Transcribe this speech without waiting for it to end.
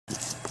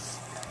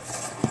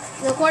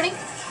Recording?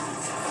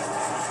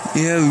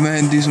 Yeah, we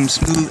might do some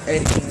smooth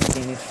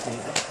editing.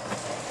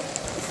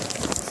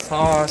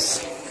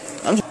 Pause.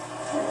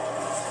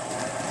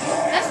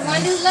 That's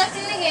one dude left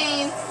in the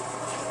game.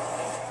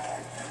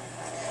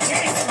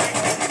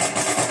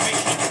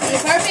 Is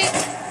it perfect?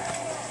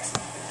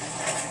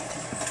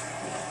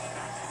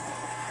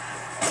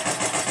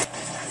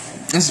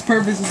 This is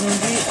perfect as gonna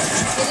be.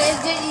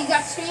 You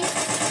got the screen?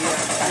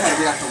 Yeah, I gotta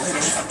get out the way.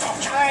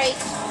 Alright.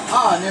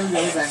 Oh, there we go.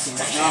 We're back in.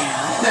 No,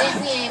 man.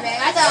 We ain't back.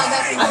 I thought I was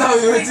back. I thought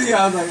we were too.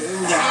 I was like,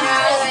 we got. And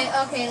I was like,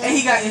 okay. And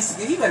he got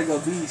instant. He better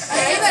go beast.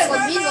 Yeah, he better go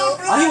Bevo.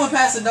 Oh, he went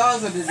past the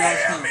dogs or did dogs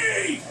come?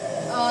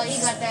 Oh,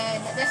 he got that.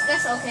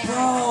 That's okay.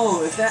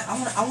 Bro, if that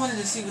I wanted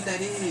to see what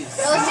that is.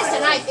 No, it's just a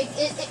knife.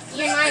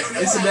 Your knife.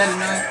 It's a better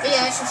knife.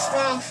 Yeah, it's a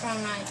strong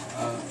knife.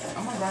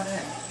 I'm gonna buy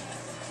that.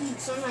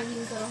 Sometimes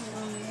you can go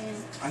on your hand.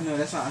 I know,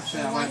 that's what I'm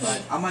saying.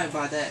 I might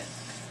buy that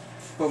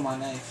for my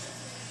knife.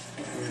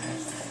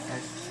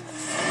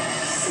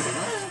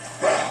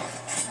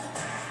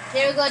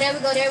 There we go. I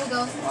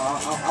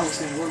was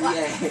thinking, where we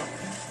at?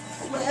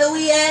 Where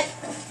we at?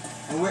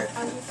 And where?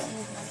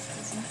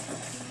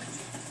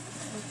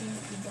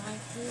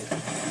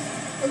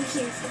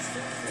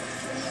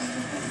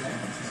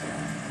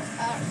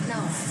 No.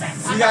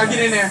 You gotta get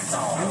in there.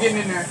 I'm getting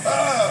in there.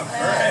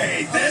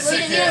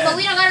 But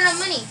we don't got enough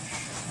money.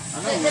 I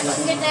know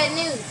Let's get that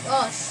news.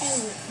 Oh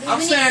shoot. I'm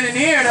standing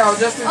here though,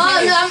 just in case. Oh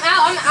no, I'm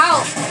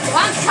out.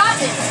 Well, I'm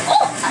chopping.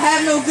 Oh! I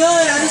have no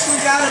gun. I just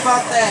forgot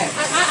about that.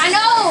 I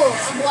know.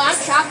 Well, I'm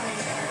chopping.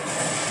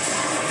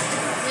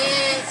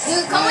 Man,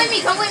 dude, come with me.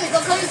 Come in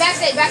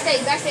backstage. What? I'm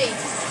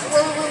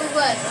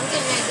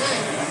getting that gun.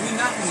 We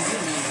not gonna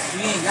get me.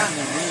 We ain't got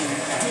no gun.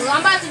 Dude,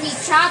 I'm about to be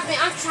chopping.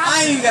 I'm chopping.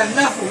 I ain't even got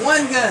enough for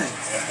one gun.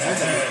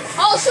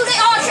 Oh shoot!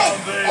 They all check.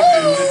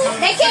 Ooh!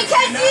 They can't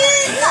catch me.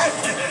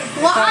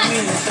 Well,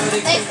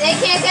 they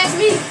can't catch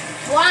me.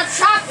 Well, I'm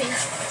chopping.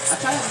 I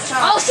tried to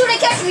chop. Oh shoot! They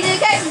catch me.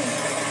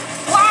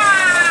 Wow!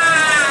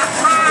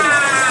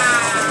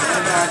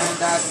 Don't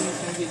die. Please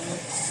don't get me.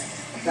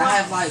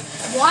 I have like.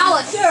 Wow!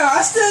 Yeah,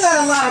 I still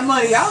got a lot of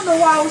money. I don't know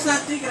why I was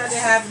not thinking I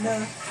didn't have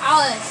enough. I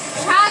was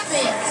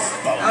chopping.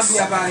 I'll be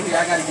up out of here.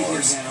 I gotta get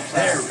this again. I'm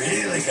sorry. They're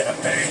really gonna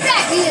pay.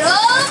 Back it up.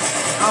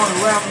 I don't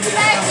know where I'm gonna get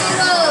Back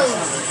it up.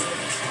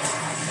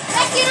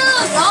 Back it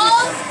up,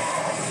 dog.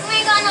 You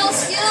ain't got no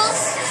skills.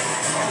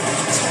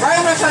 Right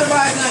when I try to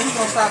buy a gun, he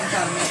gonna stop and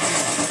try to make me.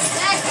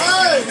 Back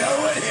up.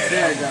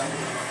 There you go.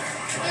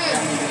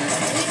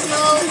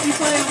 You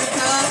playing with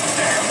cuz?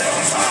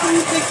 Who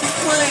you think you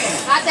playing?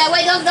 Got that.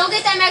 Wait, don't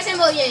get that max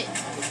ammo yet.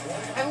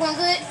 Everyone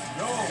good?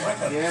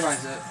 Yeah,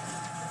 everybody's up.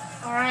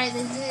 Alright,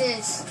 let's do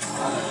this.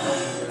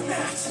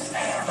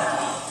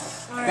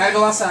 Alright. Gotta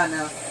go outside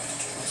now. I'm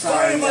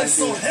sorry. Why am I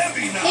so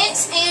heavy now?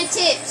 Hints and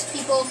tips,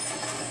 people.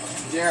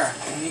 Jared,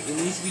 it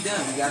needs to be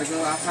done. We gotta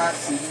go outside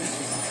to see the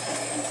mission.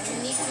 It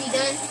needs to be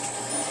done.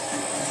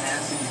 It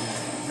has to be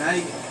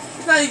done.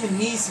 It not even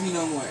needs to be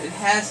no more. It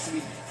has to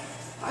be.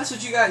 That's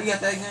what you got. You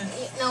got that gun?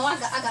 No, I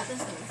got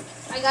this gun.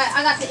 I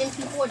got the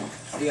MP40.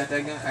 You got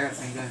that gun? I got the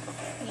same gun.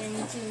 Yeah,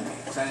 me too.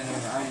 I didn't know.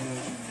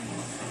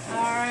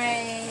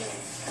 Alright.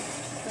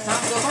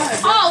 Time to go by,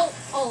 bro.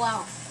 Oh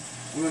wow.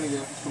 You wanna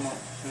go? Come on.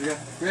 Here we go.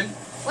 Ready?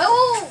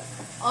 Whoa.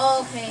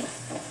 Oh, okay.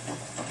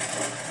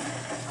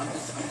 I'm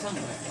telling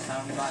you, it's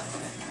time to buy it.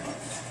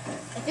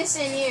 If it's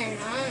in here,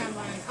 no, I'm not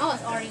buying. Oh,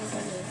 it's already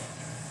open good.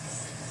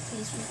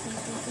 Please.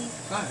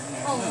 Go ahead.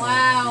 Oh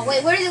wow.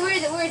 Wait, where is it?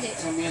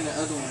 It's gonna be in the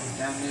other one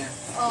down there.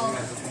 Oh. So we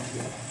gotta open this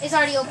gate. It's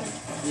already open.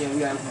 Yeah, we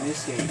gotta open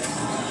this gate.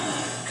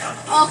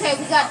 Okay,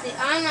 we got this.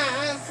 I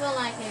don't feel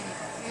like it.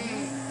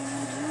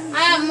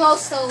 I have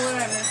most of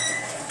whatever.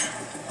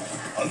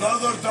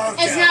 Another dark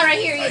It's not right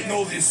here I either.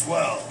 know this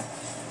well.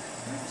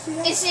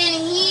 It's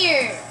in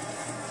here.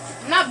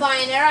 I'm not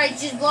buying it. I already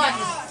just bought it.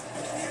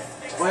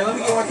 Wait, let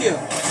me get one kill.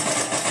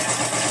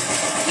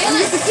 Kill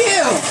Get it. the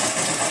kill!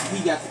 He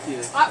got the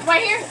kill.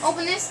 Right here.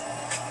 Open this.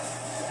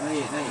 Not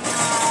yet.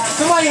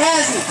 Somebody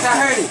has it. I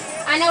heard it.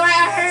 I know, right?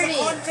 I heard it.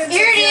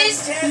 Here it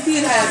is. He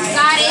did have it.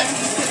 Got it.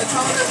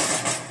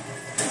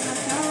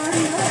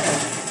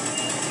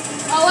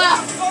 Oh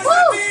wow.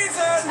 Woo!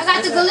 I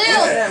got the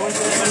Galil.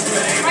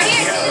 Right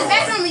here. It's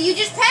back from me. You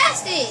just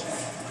passed it.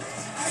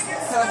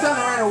 I'm trying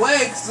to run away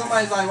because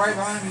somebody's like right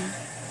behind me.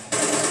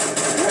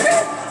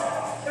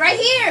 Right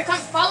here.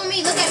 Come follow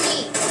me. Look at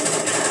me.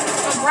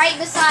 I'm right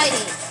beside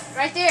it.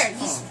 Right there.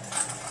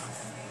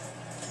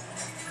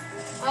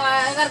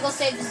 I gotta go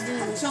save this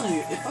dude. I'm telling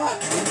you, if I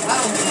don't get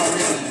my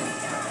ring,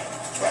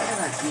 what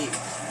did I get?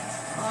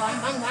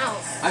 I'm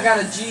out. I got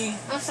a G.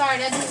 I'm sorry,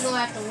 that dude's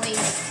gonna have to wait.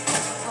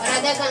 Oh,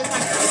 that gun's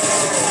coming.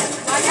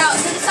 Watch out.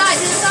 To the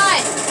side. He's gonna die.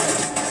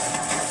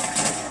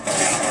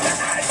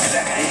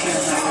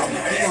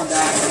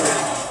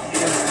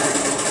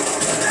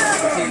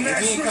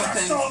 If he ain't come to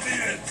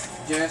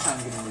Jared's time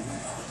to get a new gun.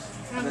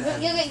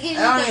 Get a new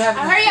gun.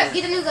 Hurry up,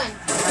 get a new gun.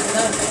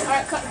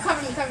 Alright,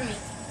 cover me.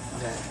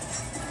 Okay.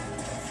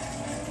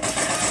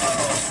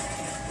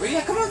 Where you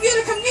at? Come on, get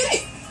it. Yeah,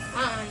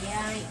 I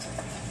ain't.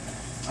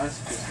 Oh, that's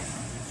good.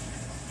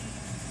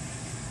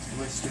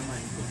 Waste your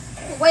money, bro.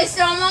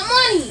 Wasted all my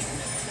money.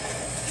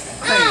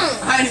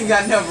 I ain't even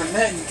got enough for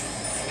nothing.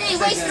 Ain't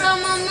wasted all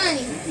my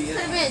money. Could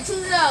have been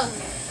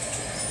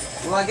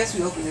 $2,000. Well, I guess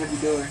we opened every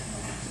door.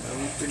 So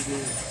we pretty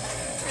good.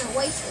 Ain't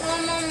wasted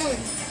all my money.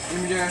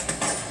 Remember, Jared? I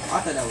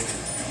thought that was it.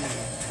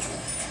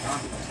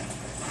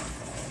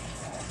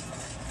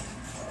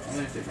 I'm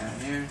gonna fit down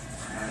here.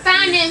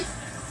 Found him.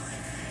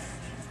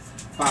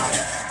 5.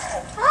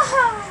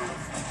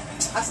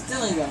 I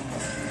still ain't got more.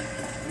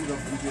 Let me go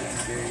for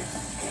these berries.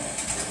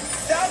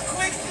 So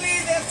quickly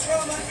their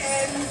trauma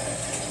ends.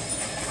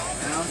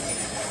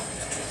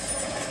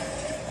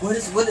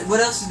 What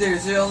else is there?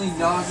 Is there only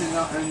dogs and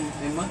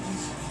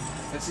monkeys?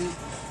 That's it?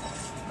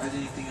 Or is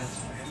there anything else?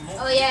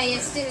 Oh yeah, yeah,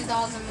 still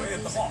dogs and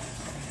monkeys.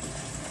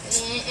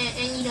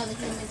 And you know the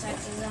human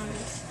types of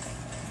zombies.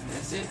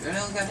 That's it. They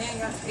only got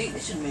 8. They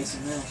should have made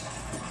something else.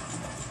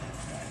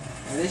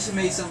 Or they should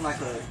have made something like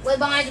a... Wait,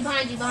 behind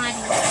you. Yeah,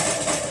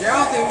 I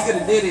don't think we could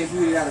have did it if we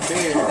would have got a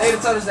bear. If they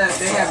would told us that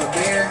they have a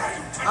bear,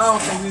 I don't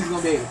think we was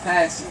going to be able to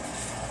pass it.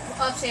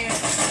 Upstairs.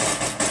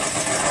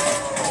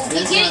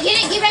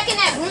 Get back in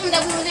that room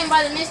that we was in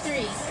by the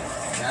mystery.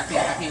 Yeah, I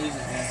can't use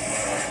this thing.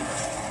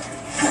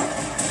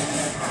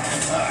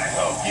 I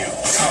hope you.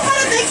 How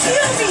did they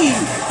kill me?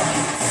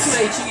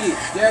 They cheated.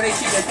 There they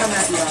cheated. They're coming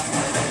after y'all.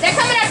 They're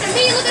coming after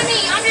me. Look at me.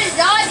 I'm just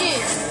dodging.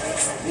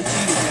 They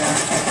cheated, man.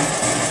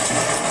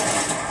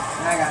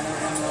 I got no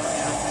ammo.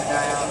 I'm gonna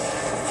die out.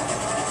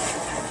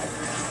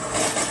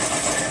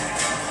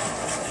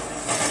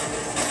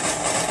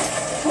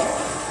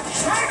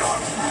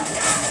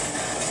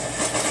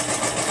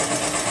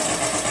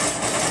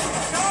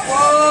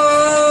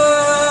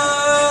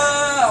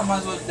 Whoa! I might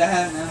as well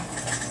die now.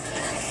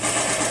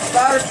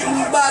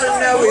 Bottom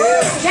now,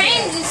 yeah.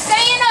 James is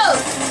staying up.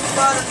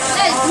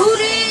 Let's do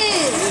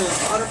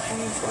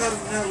this.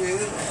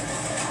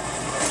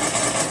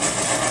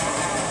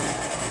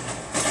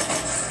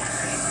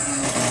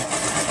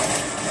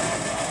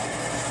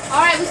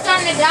 Alright, we're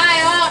starting to die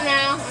out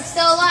now. I'm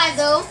still alive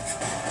though.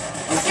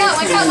 Watch out,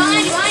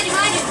 behind you.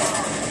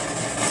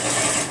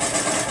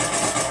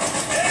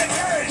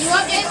 You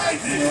up,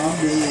 Jason? No, I'm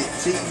dead.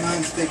 See,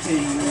 I'm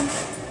spectating you.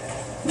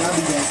 I'll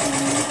be back on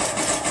you.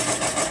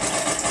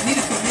 Need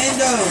a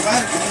commando. If I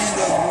had a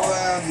commando, boy,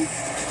 I'll be...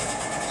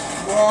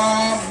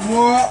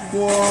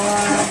 Boy.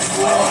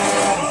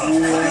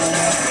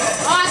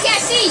 Oh, I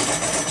can't see.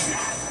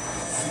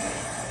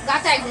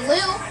 Got that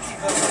glue.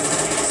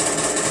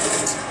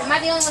 Am I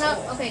the only one up?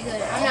 Okay,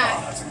 good. I'm not.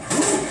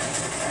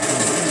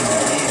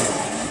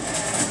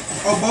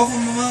 Oh, both of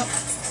them up?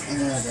 And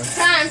there I go.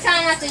 I'm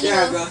trying not to,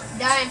 There I go.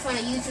 die in front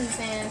of YouTube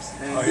fans.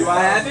 Do I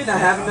have it? I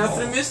have enough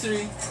for the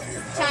mystery.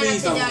 Trying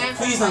not to die in front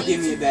Please of don't my give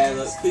me YouTube bad fans.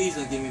 luck. Please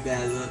don't give me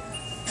bad luck.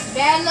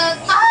 Bad luck.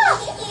 Oh!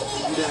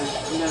 I'm done.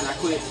 I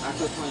quit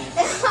playing.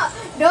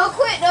 Don't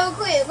quit,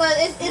 but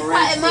it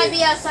might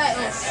be outside.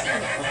 Oh shit!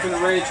 I'm finna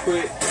rage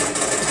quit.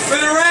 Run!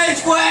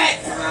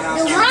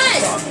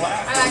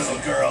 I got you.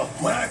 Girl,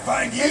 when I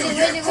find you, Where's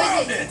you're it?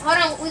 grounded. Hold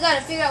on, we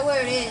gotta figure out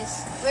where it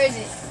is. Where is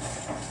it?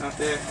 Out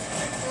there.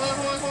 Come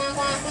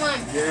on.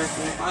 Yeah, I'm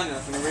finna find it.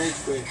 I'm finna rage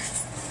quit.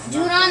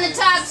 Dude on the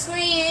top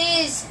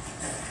screen is.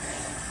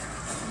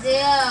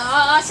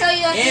 I'll show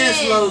you at the And it's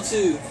end. low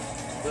too.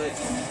 But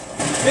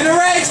finna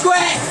rage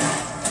quit!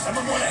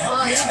 Someone want to help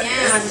Oh, me it's out here?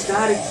 And I down. just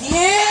got it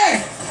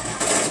again!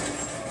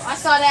 I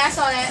saw that.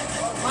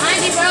 Behind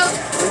you, bro.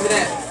 Look at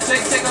that.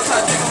 Check on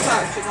top.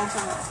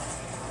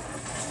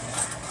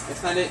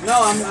 That's not it. No,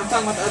 I'm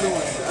talking about the other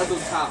one. The other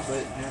top,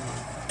 but never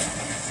mind.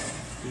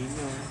 Keep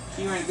going.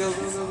 Keep ready. Go.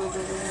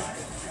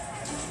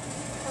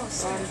 Oh,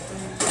 sorry.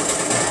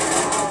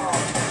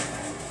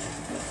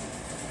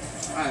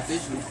 I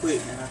officially quit,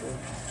 man. I've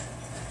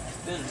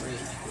been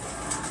rage.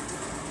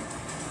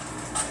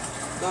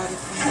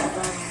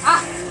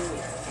 Ah.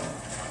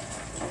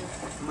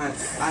 I'm gonna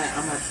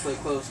have to play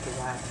close because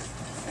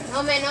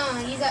No, man, no.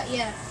 You got,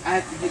 yeah. I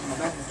have to get my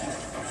back.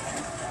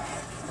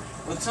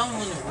 Well, tell me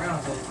when the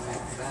round's over, man.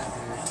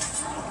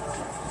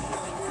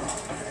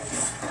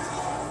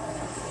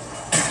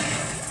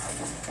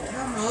 I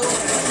don't know.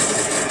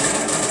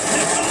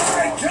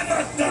 I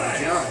cannot die.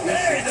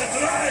 Hey, the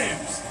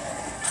drives.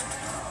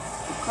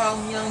 Call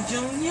me Young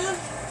Junior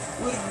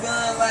with a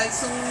gun like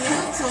Sonya.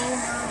 Told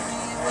my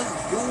man what's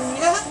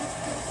Boonya.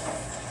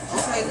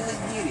 Okay, let's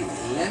get it.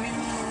 Let me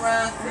move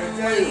around from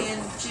the way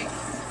and chick.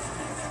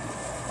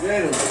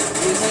 Jalen,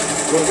 Yes,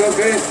 what's up,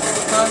 man?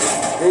 huh?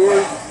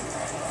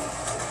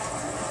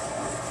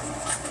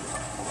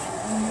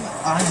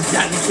 I just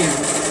got the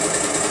camera.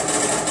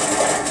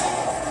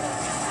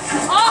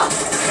 Oh!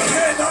 The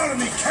Red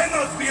Army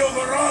cannot be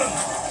overrun.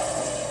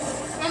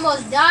 I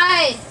almost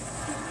died.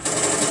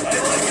 I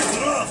like it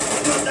rough,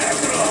 but not that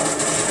rough.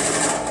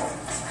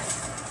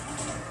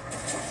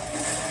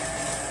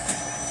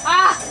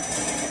 Ah!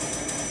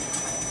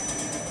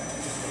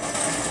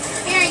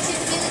 Hearing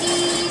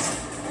sensibilities.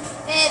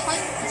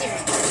 Point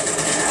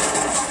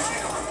 0.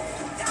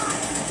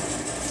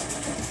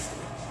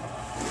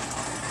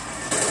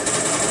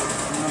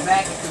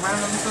 Back at the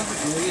round number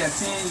something. We have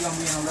 10, you're gonna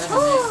be on 11.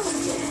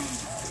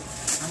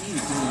 I need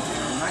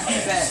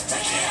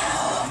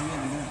Pat.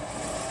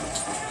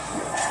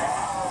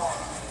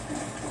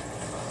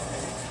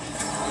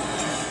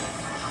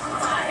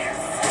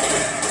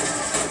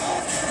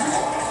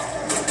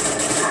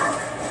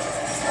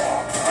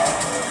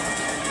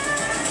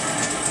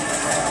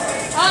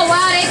 Oh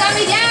wow, they got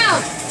me down.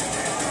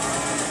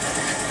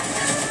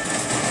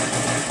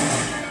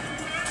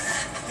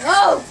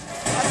 Whoa!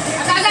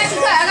 I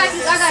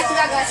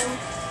got you.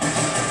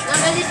 I'm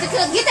gonna get the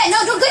kill. Get that. No,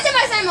 don't get to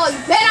my ammo.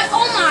 You better.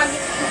 Oh my.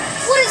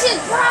 What is his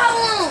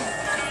problem?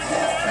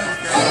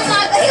 Oh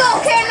my god. He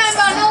don't care nothing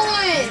about no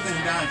one.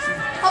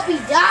 Hope he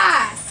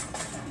dies.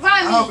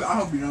 Revive me. I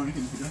hope you don't hit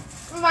me.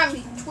 Revive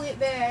me, twit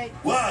bag.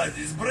 What?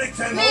 Is break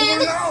time Man, over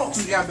look- now?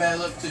 You got bad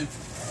luck too.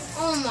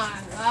 Oh my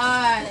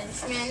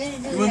gosh, man. This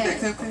You dude want that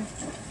has. cupcake?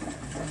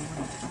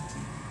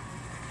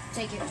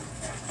 Take it.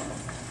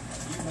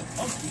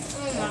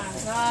 Oh my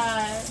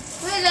god.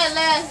 Where's that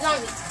last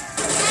zombie?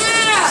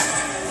 Ah!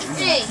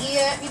 Hey,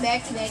 yeah, you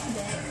back. I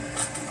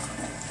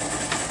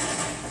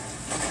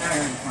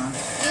gotta be fine.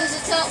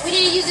 We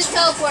didn't use the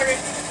teleporter.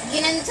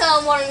 Get in the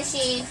teleporter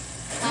machine.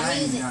 I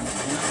Use ain't it. got it.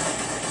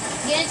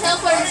 Get in the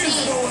teleporter Are you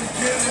machine. going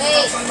killing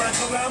Wait. enough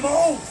electrical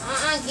ammo?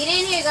 Get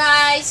in here,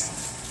 guys.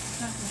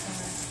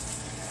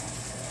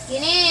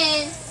 Get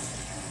in.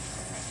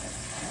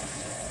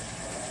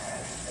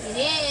 Get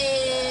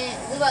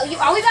in.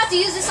 Are we about to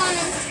use this on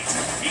him?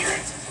 Hear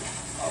it?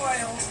 Oh, I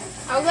hope.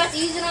 Are we about to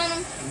use it on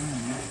him?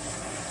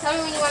 Tell me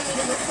when you want me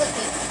to go cook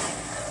it.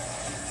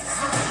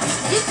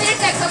 Did you finish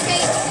that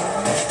cupcake?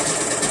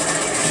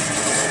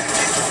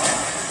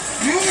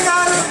 You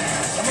got it.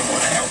 Someone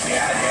want to help me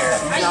out here?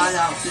 I'm dying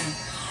out too.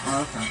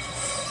 Oh, okay.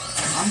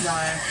 I'm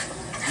dying.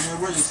 And then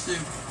where's the stew?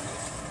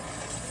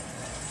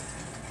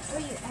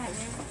 Where you at,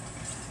 man?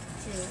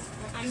 Chill.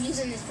 I'm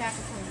using this pack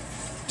of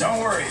coins. Don't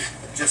worry.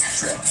 Just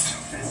trips.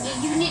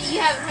 You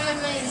have how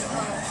much money?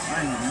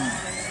 I ain't know.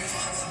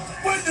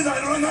 When did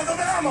I run out of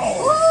ammo?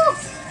 Woo!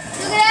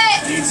 Look at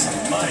that! Need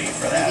some money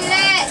for Look at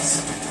that.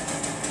 that!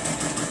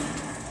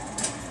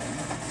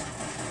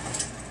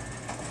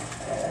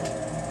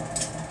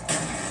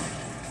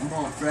 I'm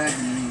going frag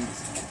needs.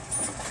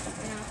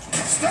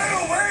 Stay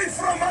away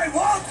from my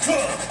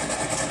vodka!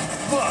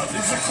 Blood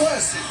is a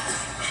classic.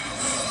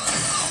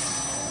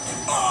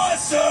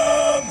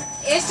 Awesome!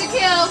 It's the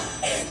kill.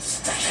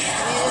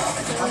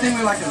 I think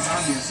we're like a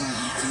zombie or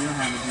something. So we don't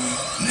have a gun.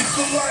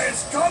 Nikolai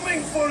is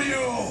coming for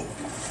you!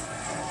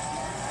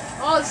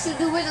 Oh shoot,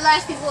 dude, we're the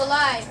last people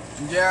alive.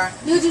 Jared,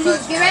 Dude,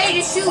 get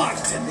ready to shoot.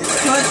 Locked in. it's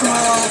clutch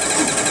mode.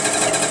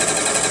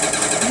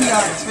 You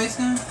got a space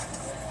gun?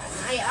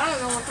 I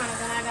don't know what kind of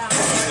gun I got.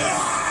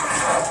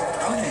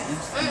 Okay.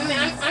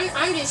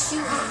 I'm just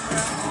shooting, bro.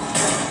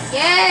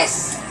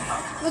 Yes!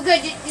 We're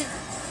good.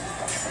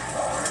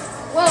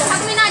 Whoa, how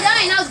come we not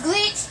dying? That was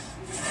glitch.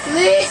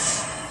 Glitch.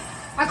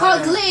 I call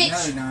it glitch.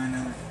 No, you're dying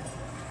now.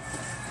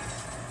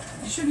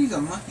 You should use a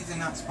monkeys and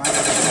not spiders.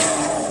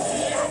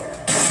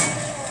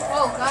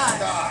 Oh god.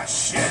 Ah,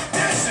 shit.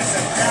 This is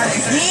Not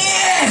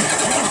again!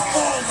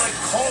 fall like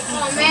cold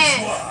Oh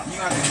man. You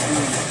got to do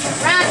it.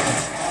 Run.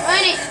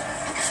 Run it.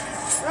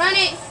 Run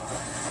it.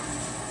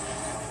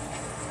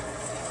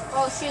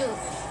 Oh shoot.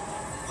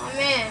 Oh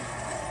man.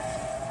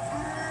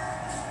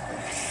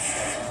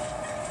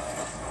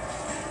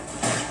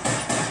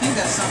 I think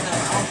that's something. I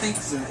don't think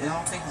it's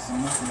a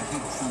monkey. I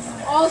think it's something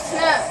like Oh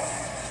snap.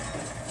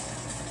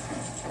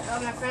 Oh,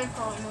 my friend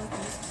called it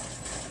monkeys.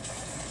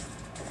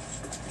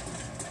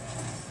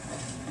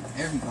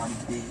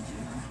 everybody's dead, you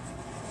know.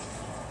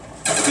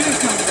 You could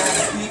come back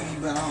and beat me,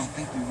 but I don't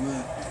think you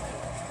would.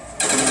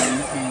 Yeah,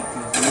 you can't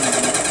because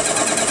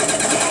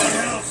All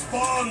hell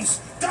spawns,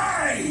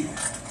 die!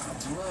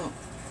 well,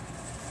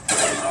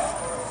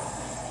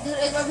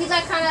 Dude, are we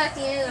like kind of at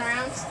the end of the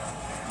rounds?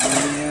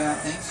 yeah, I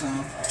think so.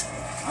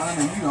 I don't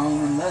know, you the only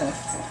one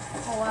left.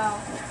 Oh wow.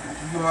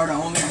 You are the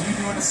only you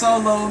doing a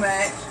solo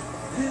match.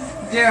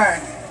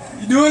 Jared,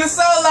 you doing a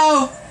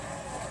solo!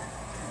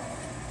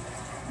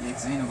 Yeah,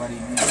 'cause ain't nobody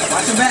in here.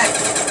 Watch your back!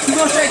 Keep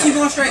going straight, keep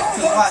going straight!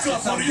 Cause watch, I saw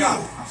something drop.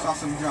 I saw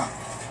something drop.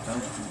 Told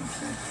you, keep going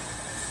straight.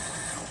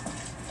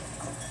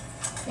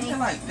 They're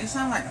like, they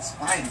sound like a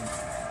spider.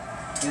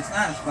 It's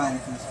not a spider,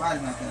 because the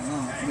spider's not that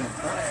long. You gotta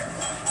throw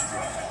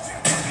that.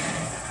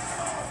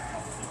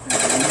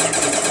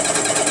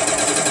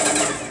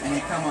 And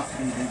they come up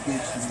and they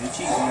get you. They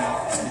cheat you.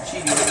 They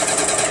cheat you.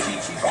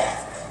 Cheat you.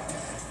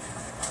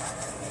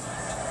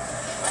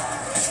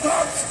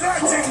 Stop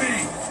scratching me!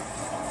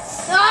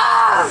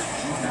 Ah!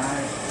 You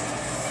died.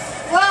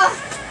 Well,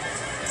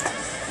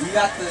 You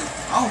got the,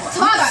 oh my,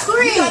 Top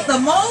screen. You got the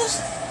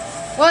most?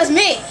 well, it's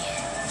me.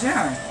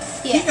 Jared.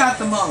 Yeah. He got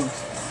the most.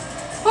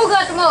 Who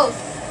got the most?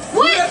 You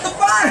What? got the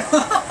bottom.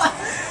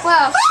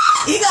 Well,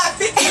 He got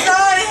 59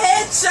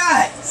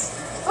 headshots.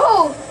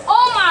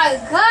 oh my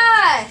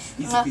gosh.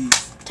 He's a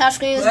beast. Top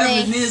screen was Whoever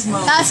me.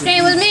 Nismo Top is a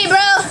screen was me,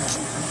 bro.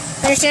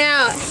 Finish it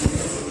out.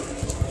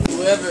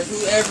 Whoever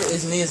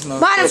is Nismo.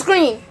 Bottom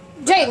screen.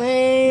 Jake. No,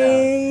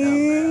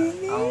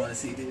 bro. I don't want to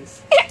see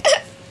this.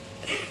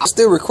 I'm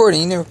still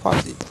recording. You never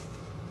paused it.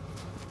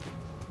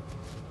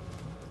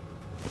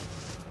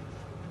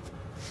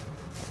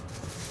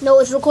 No,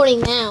 it's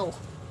recording now.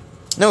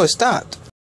 No, it stopped.